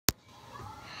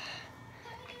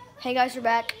Hey guys, we're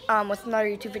back with another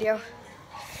YouTube video,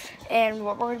 and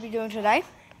what we're going to be doing today.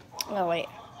 Oh wait.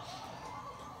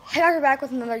 Hey guys, we're back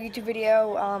with another YouTube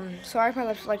video. Sorry if my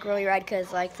lips are like really red because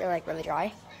they're like really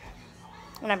dry,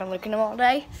 and I've been licking them all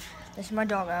day. This is my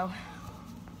doggo.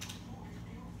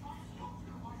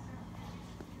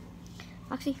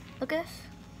 Foxy, look at this.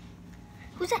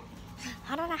 Who's that?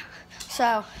 I don't know.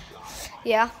 So,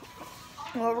 yeah,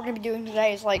 what we're going to be doing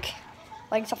today is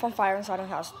lighting stuff on fire inside of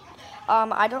the house.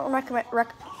 I don't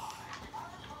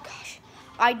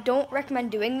recommend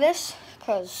doing this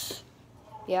because,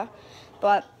 yeah,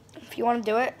 but if you want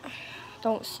to do it,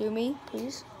 don't sue me,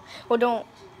 please. Well,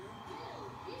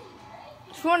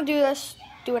 if you want to do this,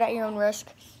 do it at your own risk.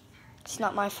 It's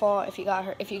not my fault if you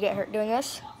get hurt doing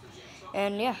this.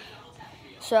 And yeah,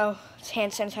 so it's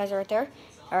hand sanitizer right there.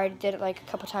 I already did it like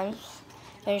a couple times.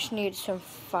 I just need some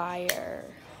fire,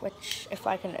 which if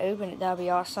I can open it, that'd be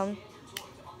awesome.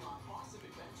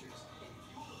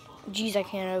 Jeez, I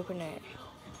can't open it.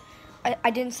 I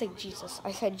didn't say Jesus,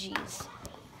 I said jeez.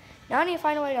 Now I need to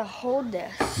find a way to hold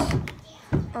this.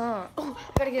 Oh, I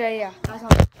got a good idea. Guys,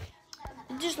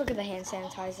 just look at the hand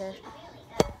sanitizer.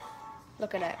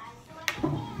 Look at it.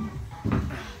 What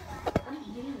are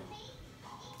you doing?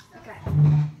 Okay.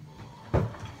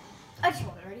 I just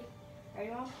want it. Ready?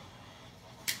 Ready, Mom?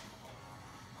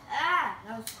 Ah,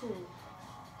 that was cool.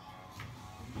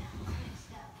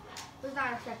 Was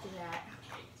not expecting that.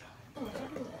 Oh, look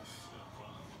at this.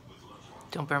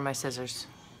 Don't burn my scissors.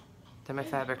 They're my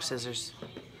fabric scissors.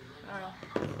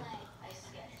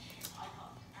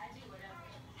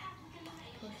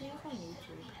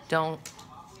 Don't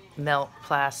melt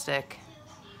plastic.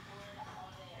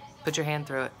 Put your hand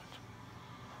through it.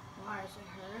 Why does it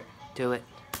hurt? Do it.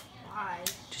 Why?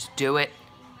 Just do it.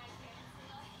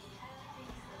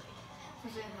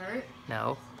 Does it hurt?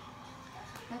 No.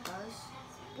 That does.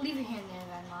 Leave your hand there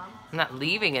then, Mom. I'm not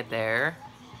leaving it there.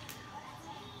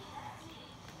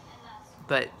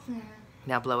 But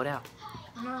now blow it out.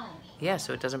 No. Yeah,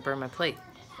 so it doesn't burn my plate.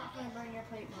 It's not gonna burn your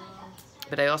plate, Mom.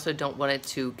 But I also don't want it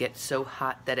to get so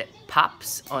hot that it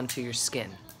pops onto your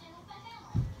skin.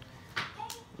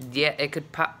 Yeah, it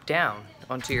could pop down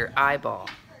onto your eyeball.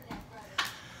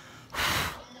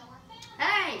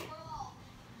 Hey!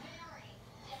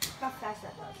 How fast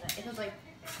that does it. It goes like...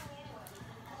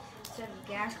 Instead of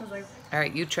gas goes like...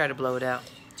 Alright, you try to blow it out.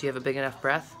 Do you have a big enough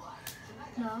breath?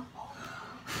 No.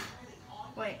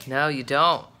 Wait. No, you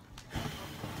don't.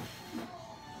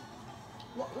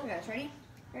 Look at this, ready?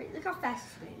 Look how fast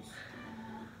this moves.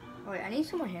 Oh wait, I need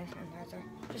some more hand sanitizer.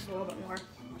 Just a little bit more.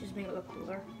 Just make it look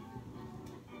cooler.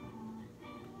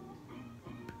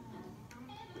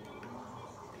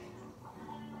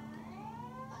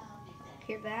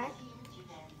 Hear that?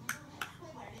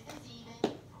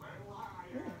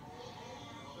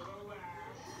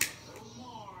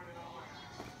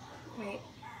 Wait.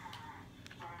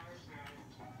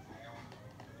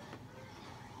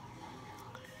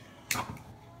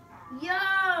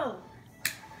 Yo!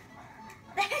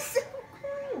 That's so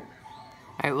cool!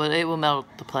 Alright, well, it will melt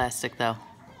the plastic, though.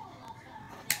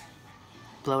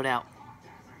 Blow it out.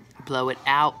 Blow it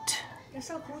out. That's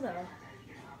so cool, though.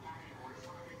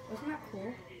 Wasn't that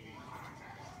cool?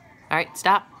 Alright,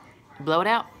 stop. Blow it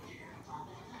out.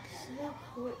 So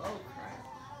cool. Oh,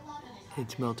 crap.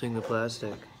 It's melting the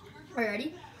plastic. Are you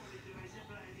ready?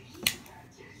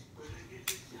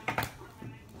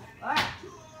 Alright.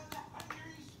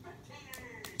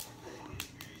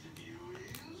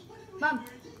 Mom.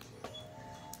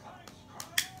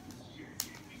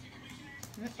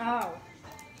 Oh.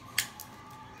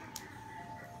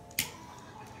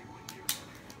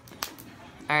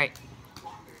 Alright.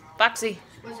 Foxy.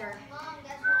 Wizard. Mom,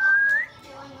 guess what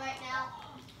I'm doing right now?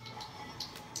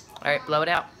 Alright, blow it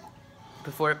out.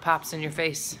 Before it pops in your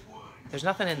face. There's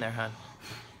nothing in there, hon.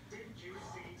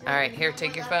 Alright, here,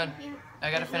 take your phone. I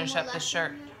gotta finish up this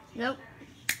shirt. Nope.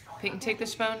 Peyton, take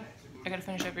this phone. I gotta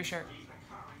finish up your shirt.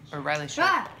 Or Riley's shirt.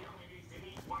 Ah!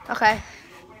 Okay.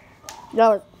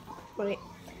 No. Wait.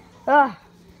 Ah.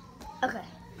 Okay.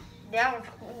 That was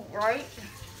cool, right?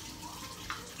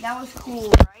 That was cool,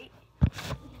 right?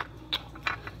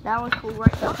 That was cool,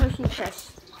 right? Now Hershey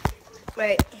Kiss.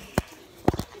 Wait.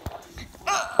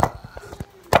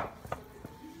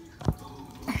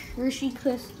 Hershey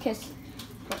Kiss.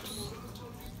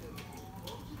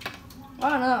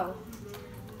 Oh no.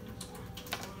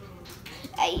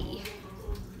 Hey.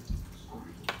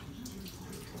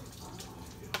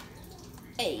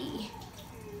 Hey.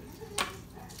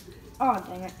 Oh,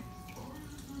 dang it.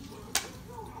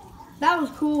 That was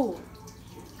cool.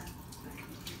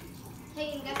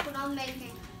 Hey, guess what I'm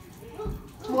making?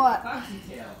 What?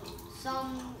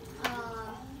 Some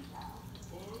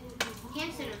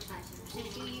hand sanitizer.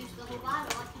 Since you used the whole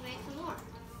bottle, I can make some more.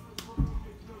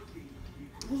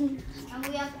 And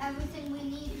we have everything we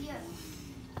need here.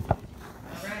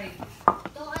 Alright.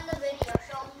 Don't end the video.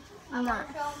 Show them. I No. want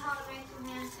to show them how to make some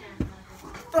hand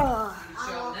sanitizer. Ugh.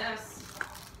 Show this.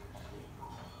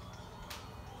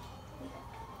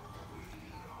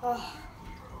 Oh,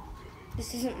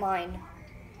 this isn't mine.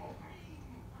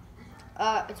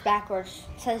 It's backwards.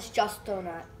 It says just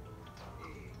donut.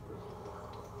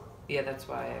 Yeah, that's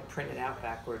why I printed out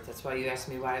backwards. That's why you asked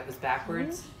me why it was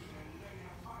backwards.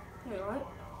 Wait, what?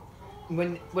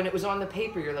 When it was on the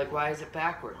paper, you're like, why is it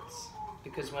backwards?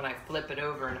 Because when I flip it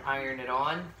over and iron it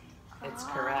on, it's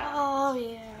correct. Oh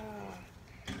yeah.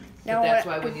 But that's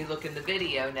why when you look in the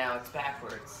video, now it's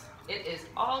backwards. It is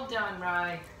all done,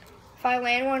 Rye. If I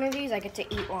land one of these, I get to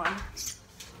eat one.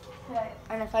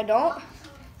 And if I don't, I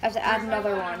have to add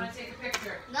another I'm one. gonna take a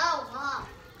picture. No, Mom.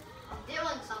 I'm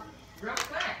doing something. Real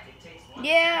quick. It takes one.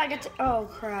 Yeah, I get to. Oh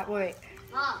crap! Wait.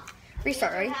 Mom.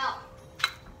 Restart, I need right? your help.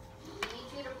 I need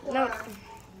you to pour No.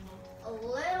 a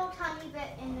little tiny bit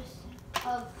in this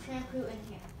of shampoo in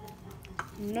here.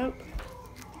 Nope.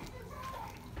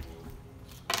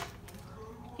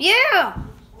 Yeah.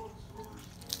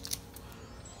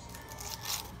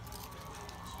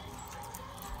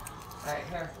 Alright,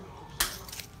 here.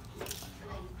 Can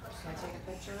I take a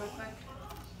picture real quick?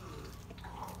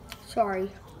 Sorry.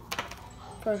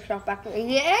 Put yourself back there.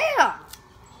 Yeah.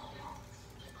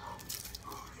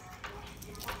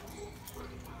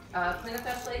 Clean up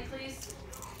that plate, please.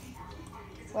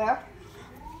 Where?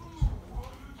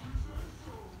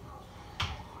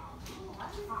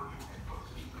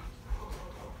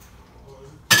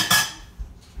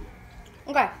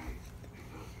 Okay.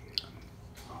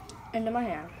 Into my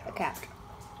hand, a cat.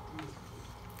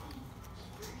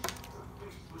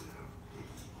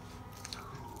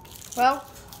 Well,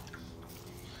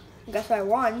 I guess I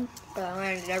won, but I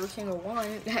landed every single one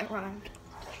that round.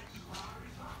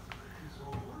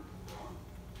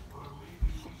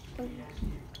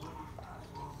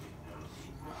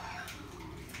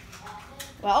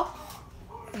 Well,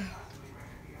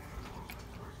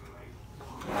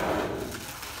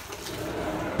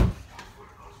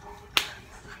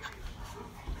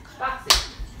 Foxy.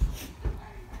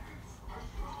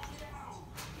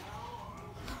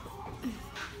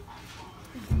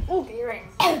 oh, you're right.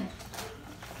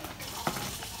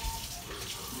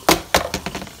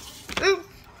 Ooh.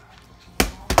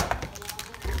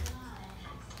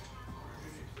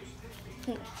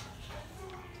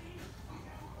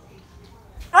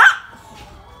 Ah!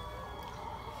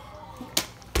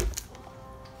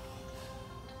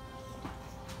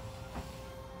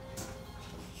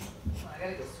 I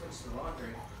gotta go switch the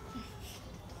laundry.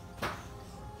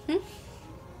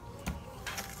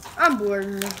 I'm bored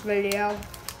in this video.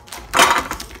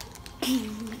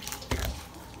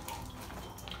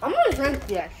 I'm gonna drink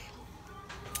this.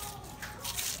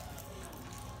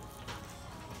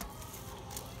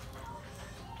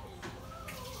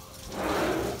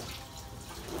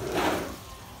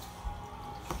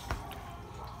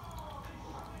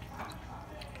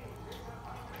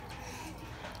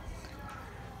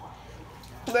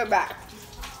 We're back.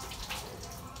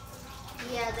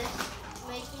 Yeah, this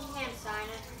making hand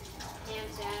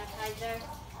sanitizer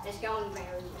is going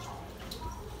very well.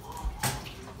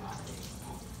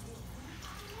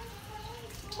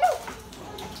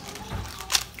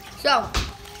 So,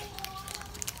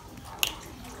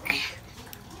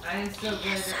 I am so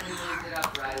glad that we moved it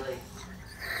up, Riley.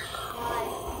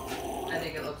 I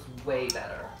think it looks way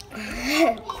better.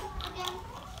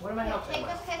 What am I helping Take a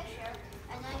with? picture,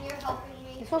 and then you're helping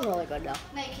me this smells really good though.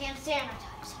 make hand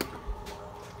sanitizer.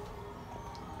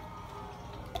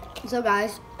 So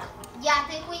guys, Yeah,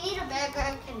 I think we need a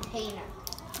bigger container.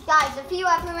 Guys, if you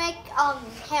ever make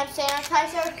hand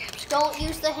sanitizer, don't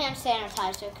use the hand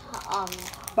sanitizer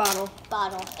bottle.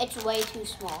 bottle. It's way too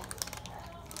small.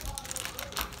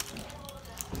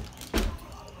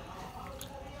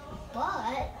 But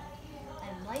I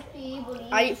might be able to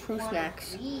use I eat fruit one of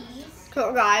snacks. these.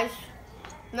 So guys,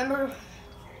 remember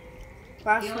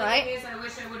last The only night? thing is I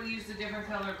wish I would have used a different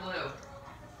color glue.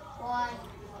 Why?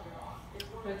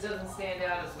 It doesn't stand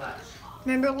out as much.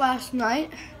 Remember last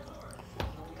night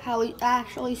how we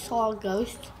actually saw a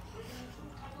ghost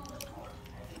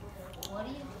What are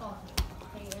you talking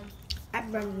about, Peyton?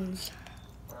 at Brendan's?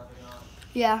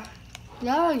 Yeah,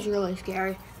 that was really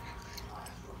scary.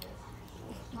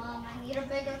 Mom, I need a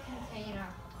bigger container.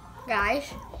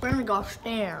 Guys, we're gonna go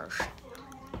upstairs.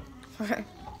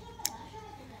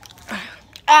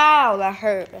 Ow, that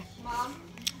hurt. Mom,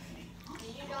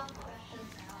 did you go?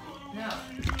 No.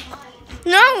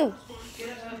 No! Get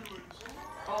a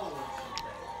oh.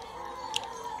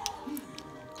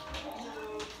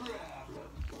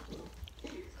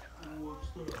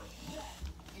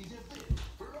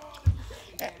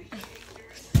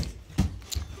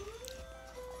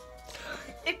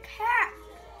 The cat.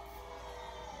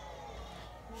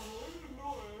 Well, I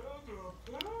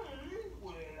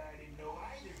didn't know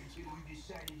either until you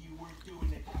decided you weren't doing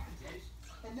the contest.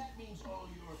 And that means all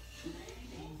your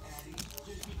training patties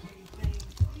just became plain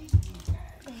eating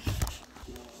patties.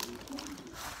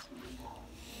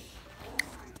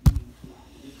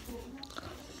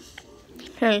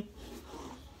 Hey.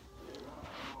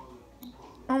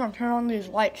 I'm gonna turn on these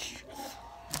lights.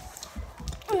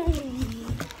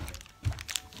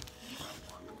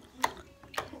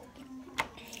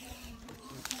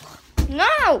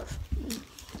 No!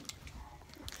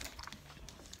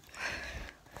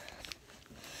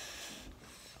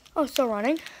 Oh, still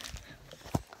running.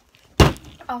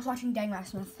 I was watching Dang Matt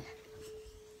Smith.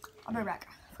 I'll be right back.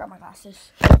 I forgot my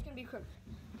glasses. It's gonna be quick.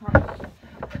 I promise.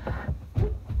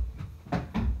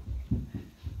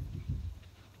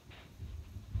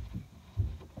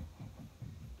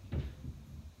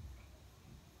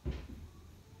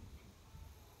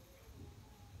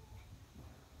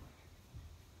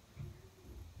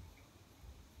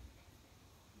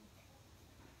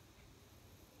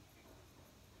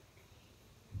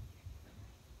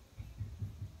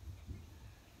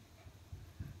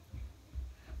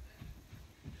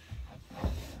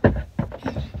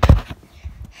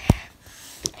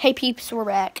 Hey peeps, we're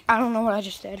back. I don't know what I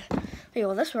just did. Hey,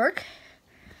 will this work?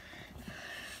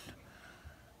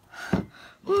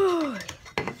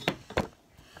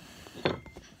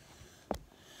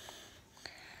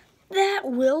 That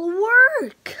will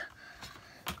work.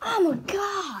 Oh my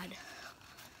god.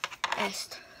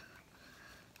 Est.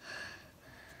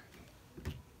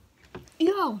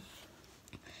 Yo.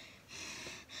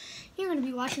 You're gonna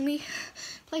be watching me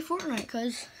play Fortnite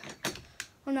cause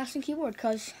on mouse and keyboard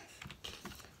cause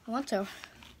I want to.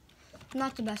 I'm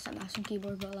not the best at mouse and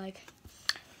keyboard, but like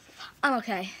I'm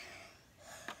okay.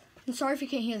 I'm sorry if you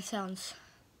can't hear the sounds.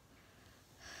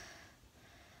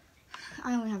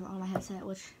 I only have it on my headset,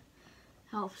 which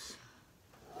helps.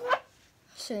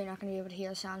 So you're not gonna be able to hear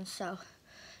the sounds, so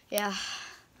yeah.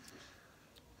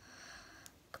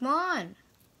 Come on.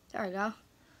 There we go.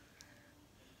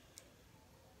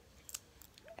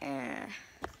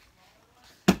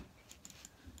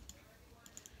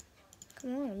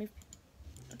 Come on,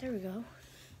 there we go.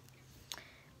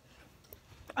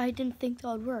 I didn't think that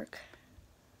would work.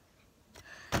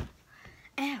 Ow,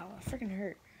 it freaking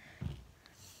hurt.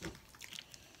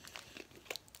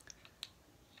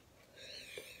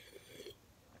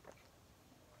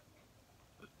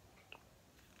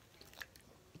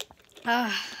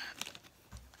 Oh,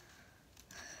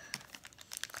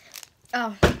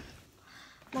 I'm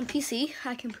on PC,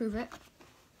 I can prove it.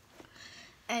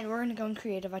 And we're gonna go in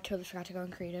creative. I totally forgot to go in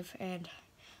creative. And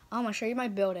I'm gonna show you my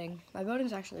building. My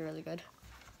building's actually really good.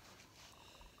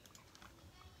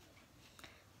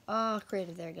 Oh,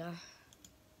 creative, there you go.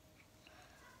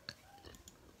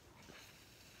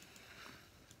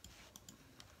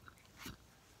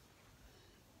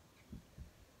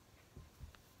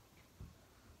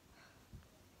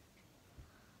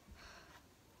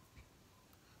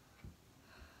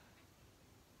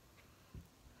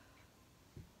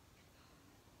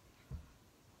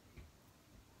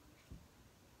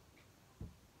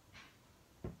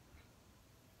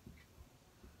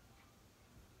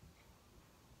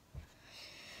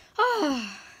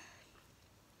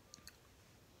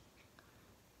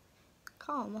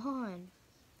 Come on.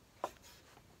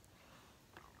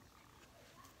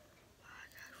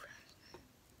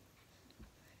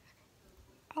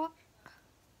 Oh.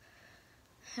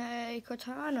 Hey,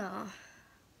 Cortana.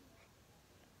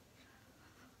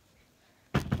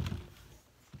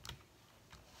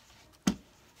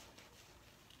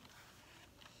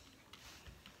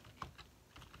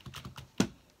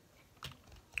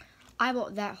 I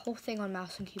bought that whole thing on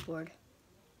mouse and keyboard.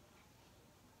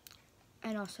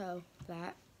 And also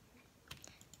that.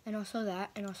 And also that.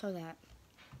 And also that.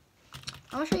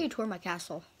 I want to show you a tour of my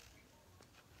castle.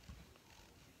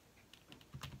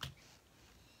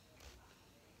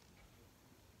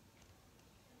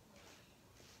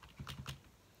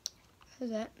 This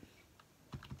is it.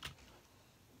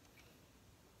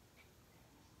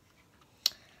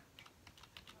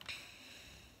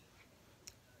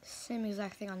 Same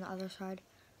exact thing on the other side.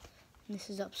 And this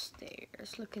is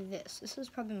upstairs. Look at this. This is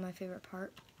probably my favorite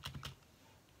part.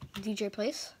 DJ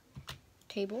place.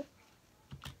 Table.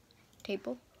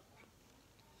 Table.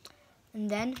 And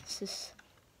then this is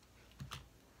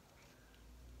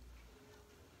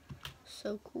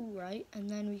so cool, right? And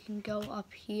then we can go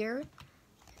up here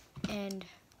and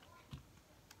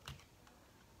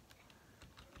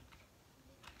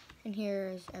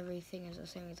here is everything is the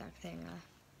same exact thing.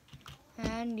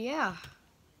 And yeah.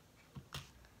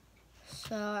 So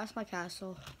So that's my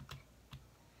castle.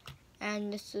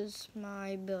 And this is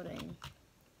my building.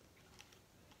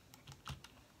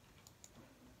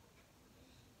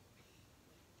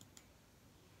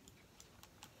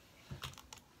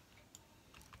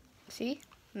 See?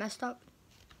 Messed up.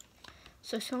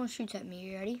 So someone shoots at me.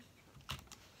 You ready?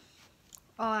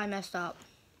 Oh, I messed up.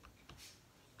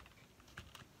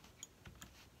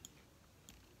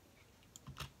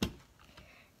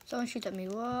 Someone shoots at me.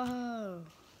 Whoa.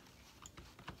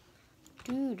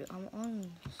 Dude, I'm on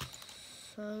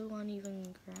so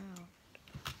uneven ground.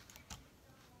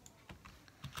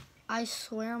 I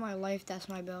swear on my life that's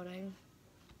my building.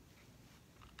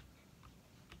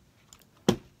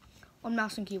 On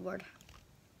mouse and keyboard.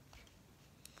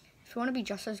 If you want to be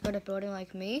just as good at building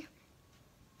like me,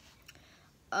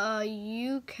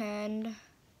 you can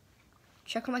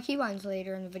check out my keybinds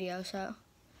later in the video, so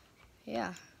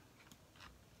yeah.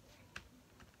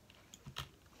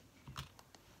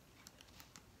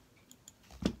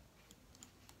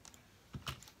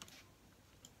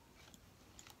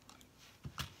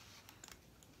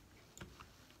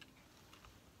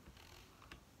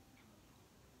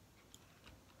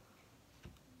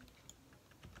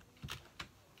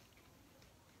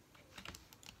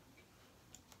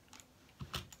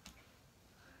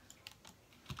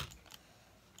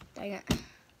 Dang it.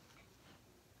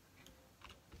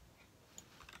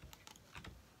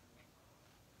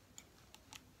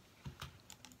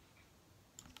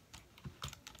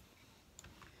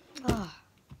 Ah.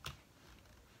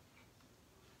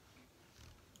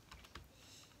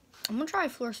 I'm gonna try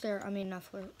floor stair. I mean, not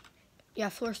floor. Yeah,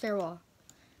 floor stair wall.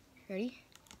 Ready?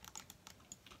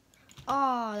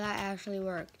 Oh, that actually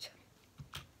worked.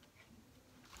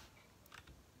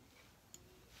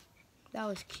 That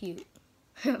was cute.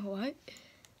 What?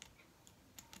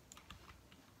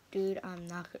 Dude, I'm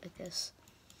not good at this.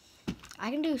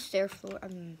 I can do stair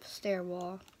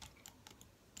wall.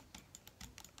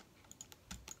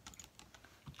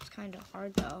 It's kind of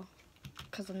hard though,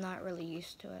 because I'm not really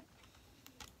used to it.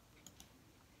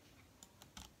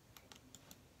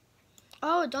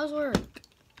 Oh, it does work.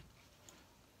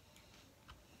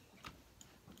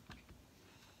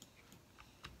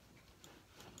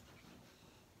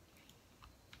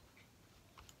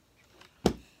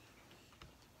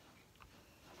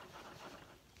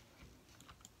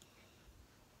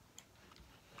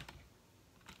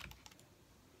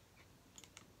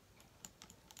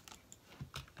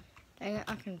 Dang it,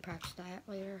 I can practice that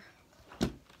later.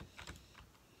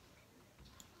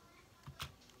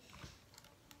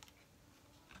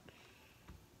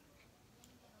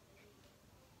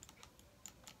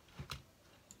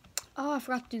 Oh, I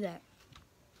forgot to do that.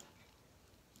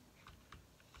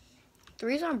 The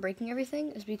reason I'm breaking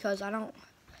everything is because I don't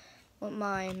want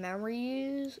my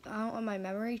memory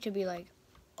to be like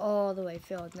all the way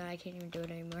filled, and then I can't even do it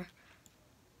anymore.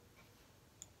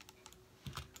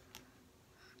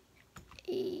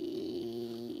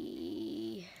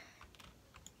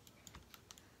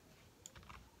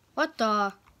 What the?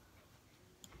 I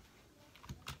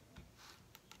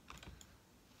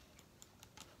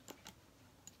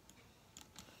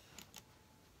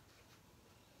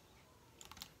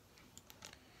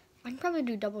can probably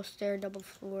do double stair, double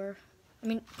floor. I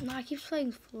mean, no, I keep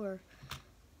saying floor.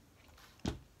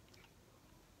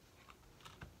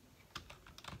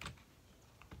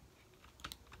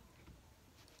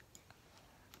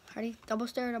 Ready? Double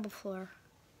stair, double floor.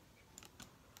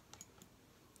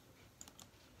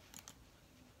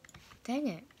 Dang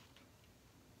it.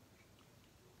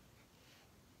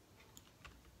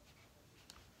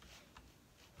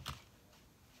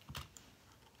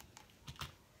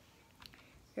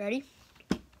 Ready?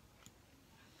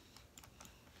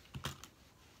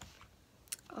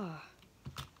 Oh.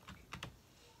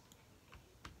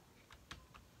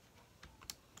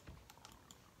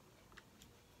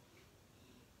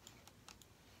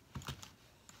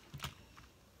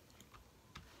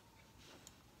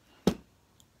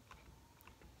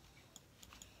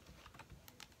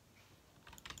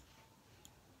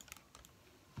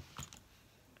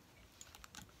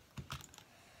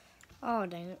 Oh,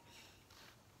 dang it.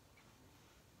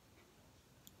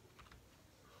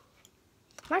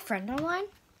 My friend online?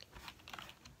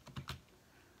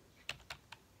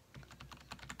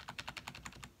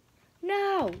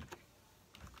 No!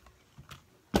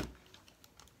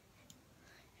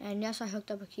 And yes, I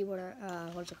hooked up a keyboard,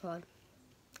 what's it called?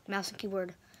 Mouse and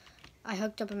keyboard. I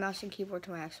hooked up a mouse and keyboard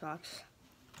to my Xbox.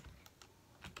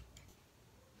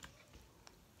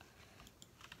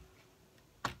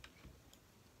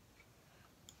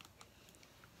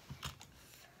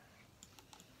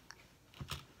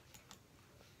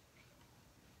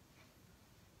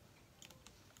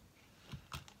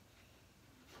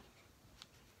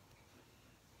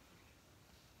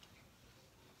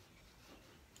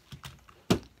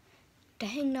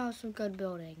 Dang, that was some good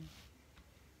building.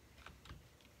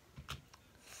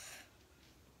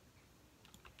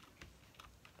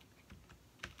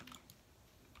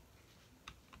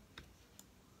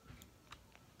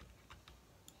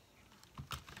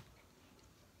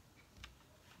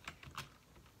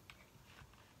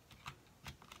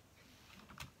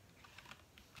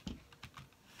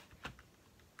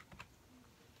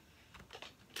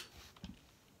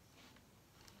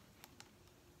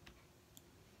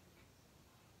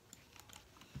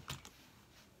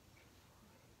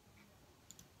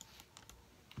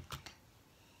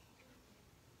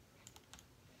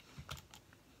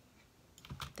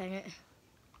 Dang it.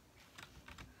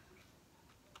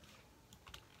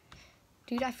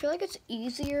 Dude, I feel like it's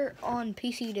easier on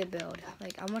PC to build.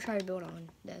 Like, I'm gonna try to build on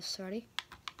this. Ready?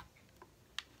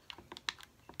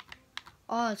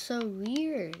 Oh, it's so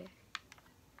weird.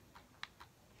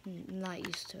 I'm not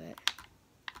used to it.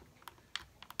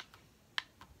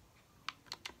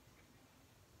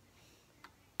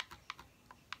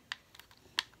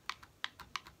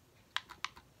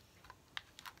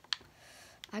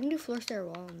 I can do floor stair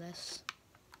wall on this.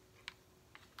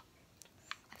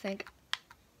 I think.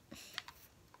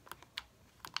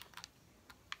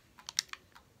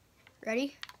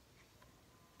 Ready?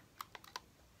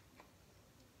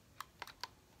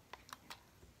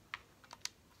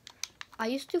 I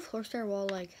used to do floor stair wall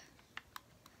like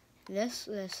this.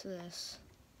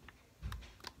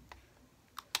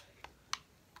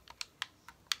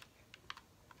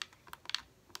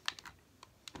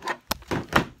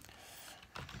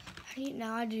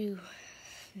 Now I do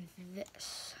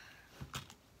this.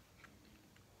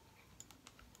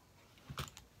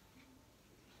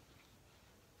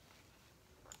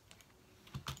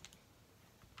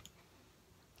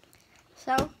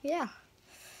 So, yeah.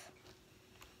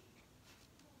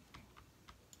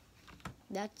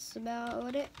 That's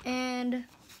about it. And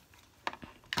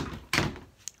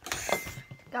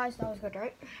guys, that was good,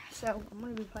 right? So I'm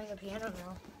gonna be playing the piano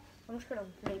now. I'm just gonna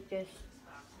make this.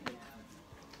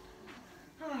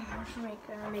 I'm just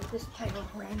gonna make this title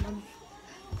random.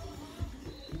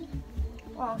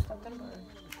 Oh, stuff gonna burn.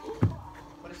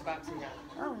 What is about to happen?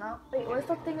 I don't know. Wait, where's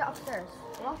the thing upstairs?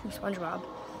 I lost me SpongeBob.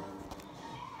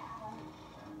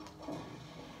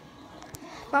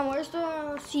 Mom, where's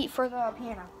the seat for the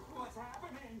piano? What's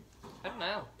happening? I don't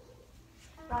know.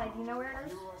 Riley, do you know where it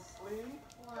is? You asleep?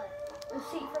 What? The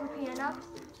seat for the piano?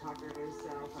 Tuckered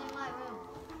himself It's in my room.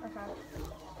 Okay.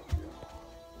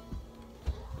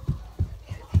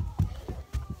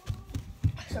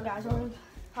 So guys,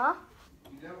 huh?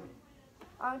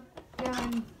 I'm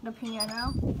doing the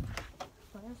piano.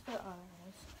 Where's the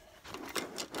others?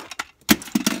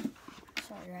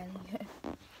 Sorry, Riley.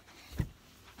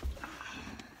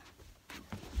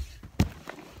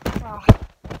 Oh.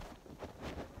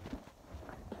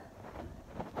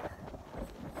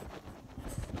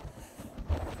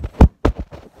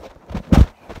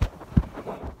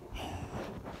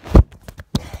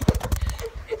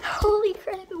 Holy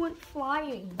crap, it went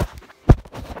flying.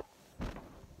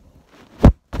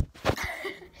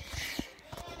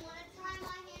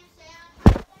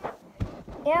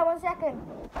 Yeah, 1 second.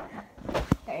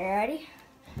 Okay, you ready?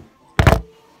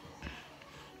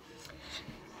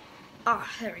 Ah,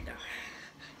 there we go.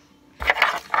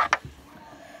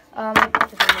 Put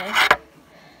this in there.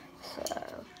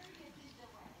 So.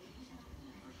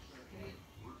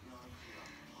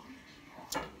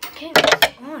 Okay, what's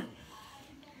on?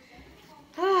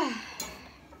 Ah.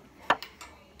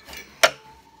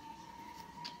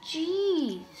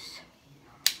 Jeez.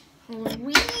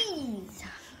 Louise.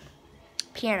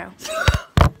 Piano.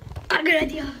 A good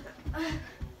idea.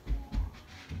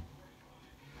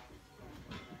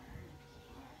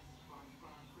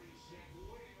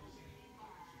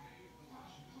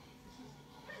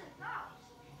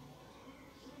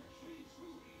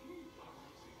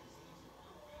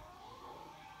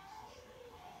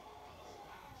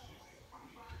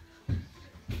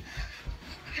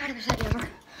 Gotta be set over.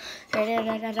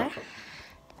 Da.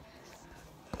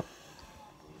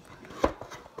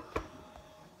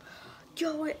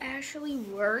 Yo, it actually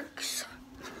works.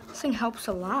 This thing helps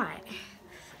a lot.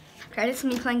 Okay, this is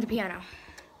me playing the piano.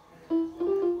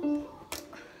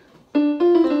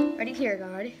 Ready? Here, go.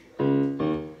 Ready?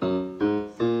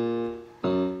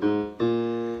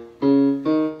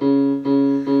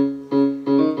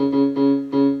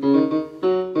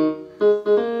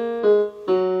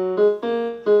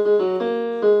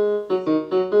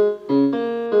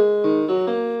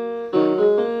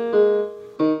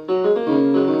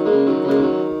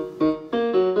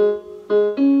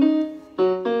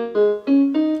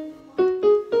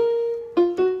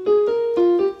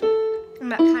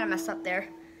 Kind of messed up there.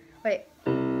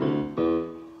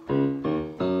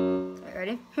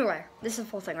 Ready? Here, this is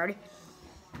the full thing. Ready?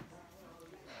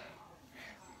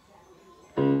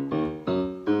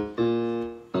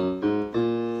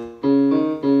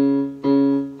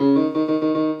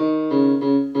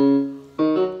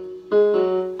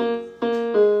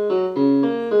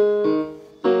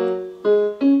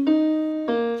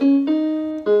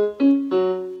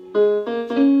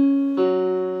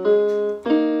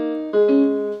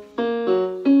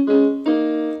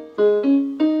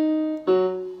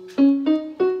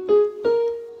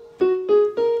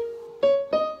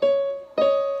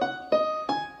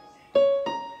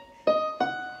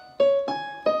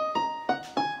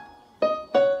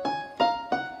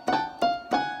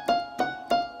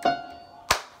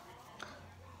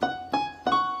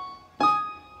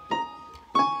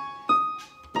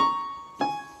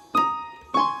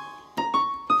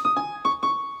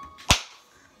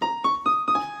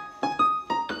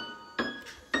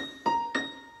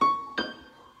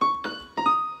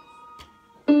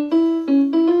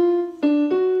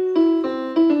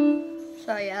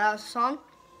 So yeah, that was the song.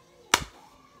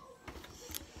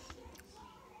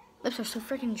 Lips are so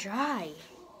freaking dry.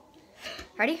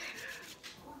 Ready?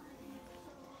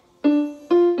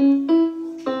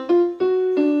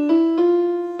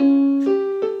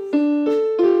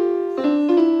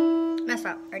 Mess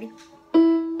up. Ready?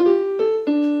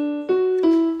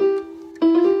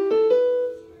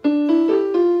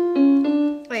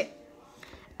 Wait.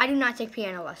 I do not take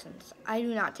piano lessons. I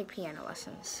do not take piano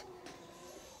lessons.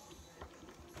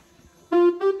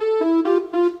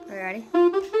 Ready?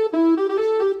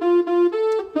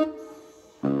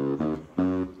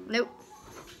 Nope.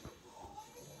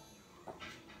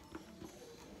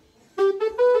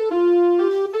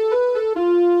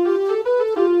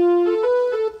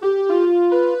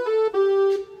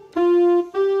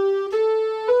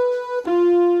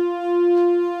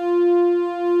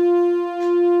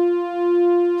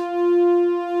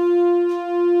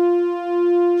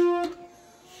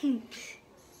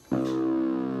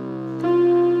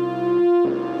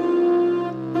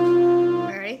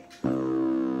 Ready?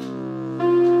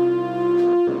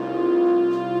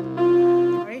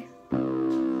 Ready?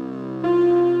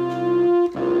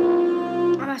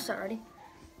 I messed up. Ready?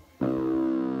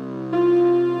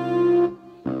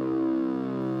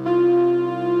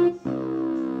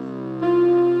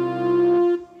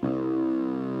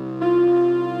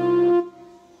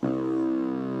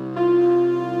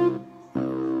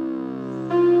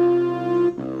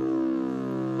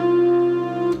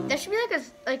 That should be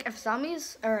like if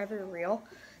zombies are ever real,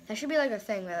 that should be like a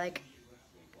thing that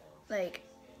like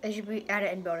they should be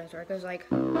added in buildings where it goes like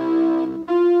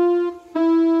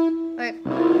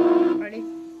ready?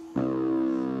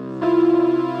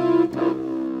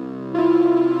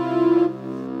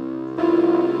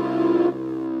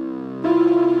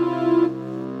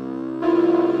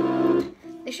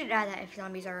 They should add that if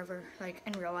zombies are ever like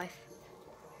in real life.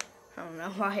 I don't know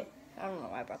why. I don't know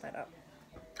why I brought that up.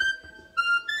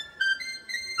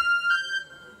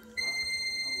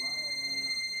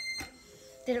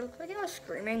 Did it look like I was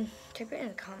screaming? Type it in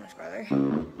the comments, brother.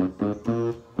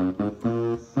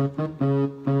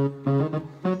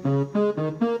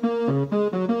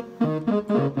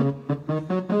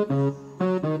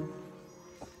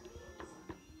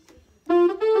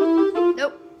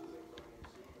 Nope.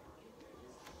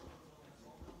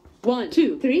 1,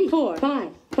 2, 3, 4,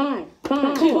 5, 5,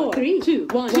 5, 4, 3, 2,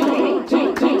 1, 2,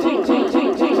 3.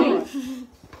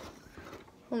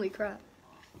 Holy crap.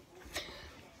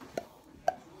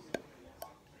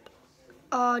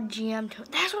 GM.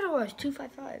 That's what it was.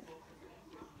 255.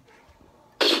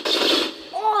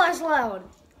 Oh, that's loud.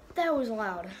 That was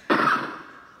loud.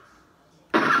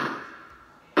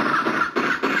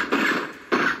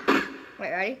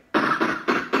 Wait, ready?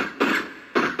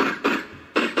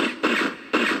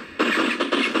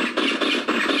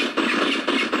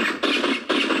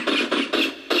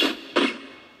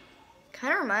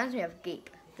 Kind of reminds me of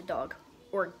Gape the dog,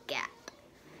 or Gap.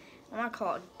 I'm gonna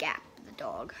call it Gap the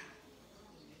dog.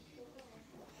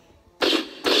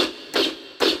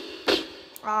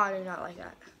 Oh, I do not like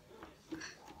that.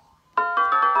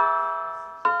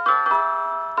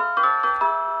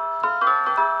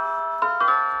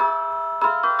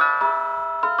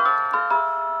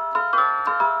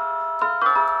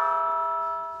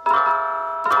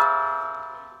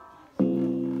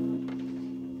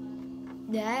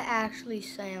 That actually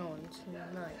sounds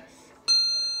nice.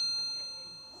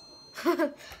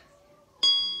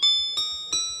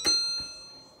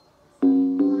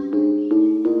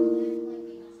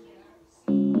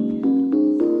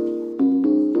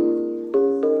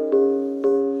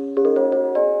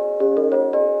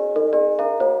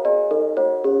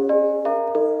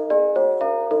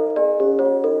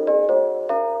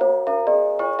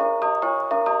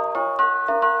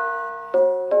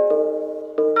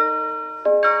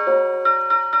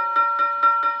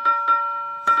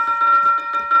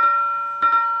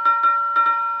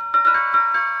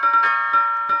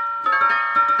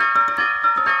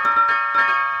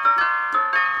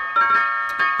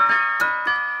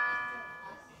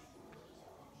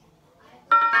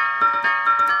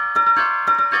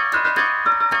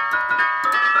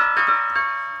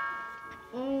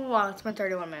 wow, it's been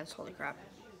 31 minutes. Holy crap.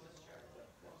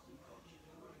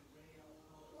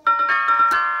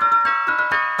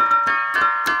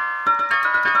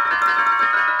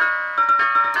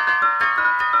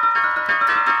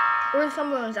 Or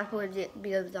some of them exactly would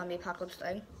be the zombie apocalypse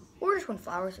thing. Or just when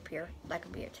flowers appear. That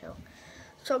could be it too.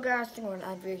 So guys, I think we're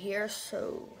gonna end video here.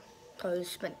 So, because we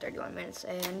spent 31 minutes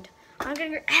and I'm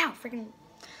getting,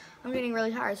 I'm getting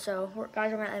really tired. So,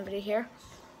 guys, we're gonna end video here.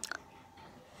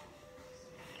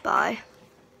 Bye.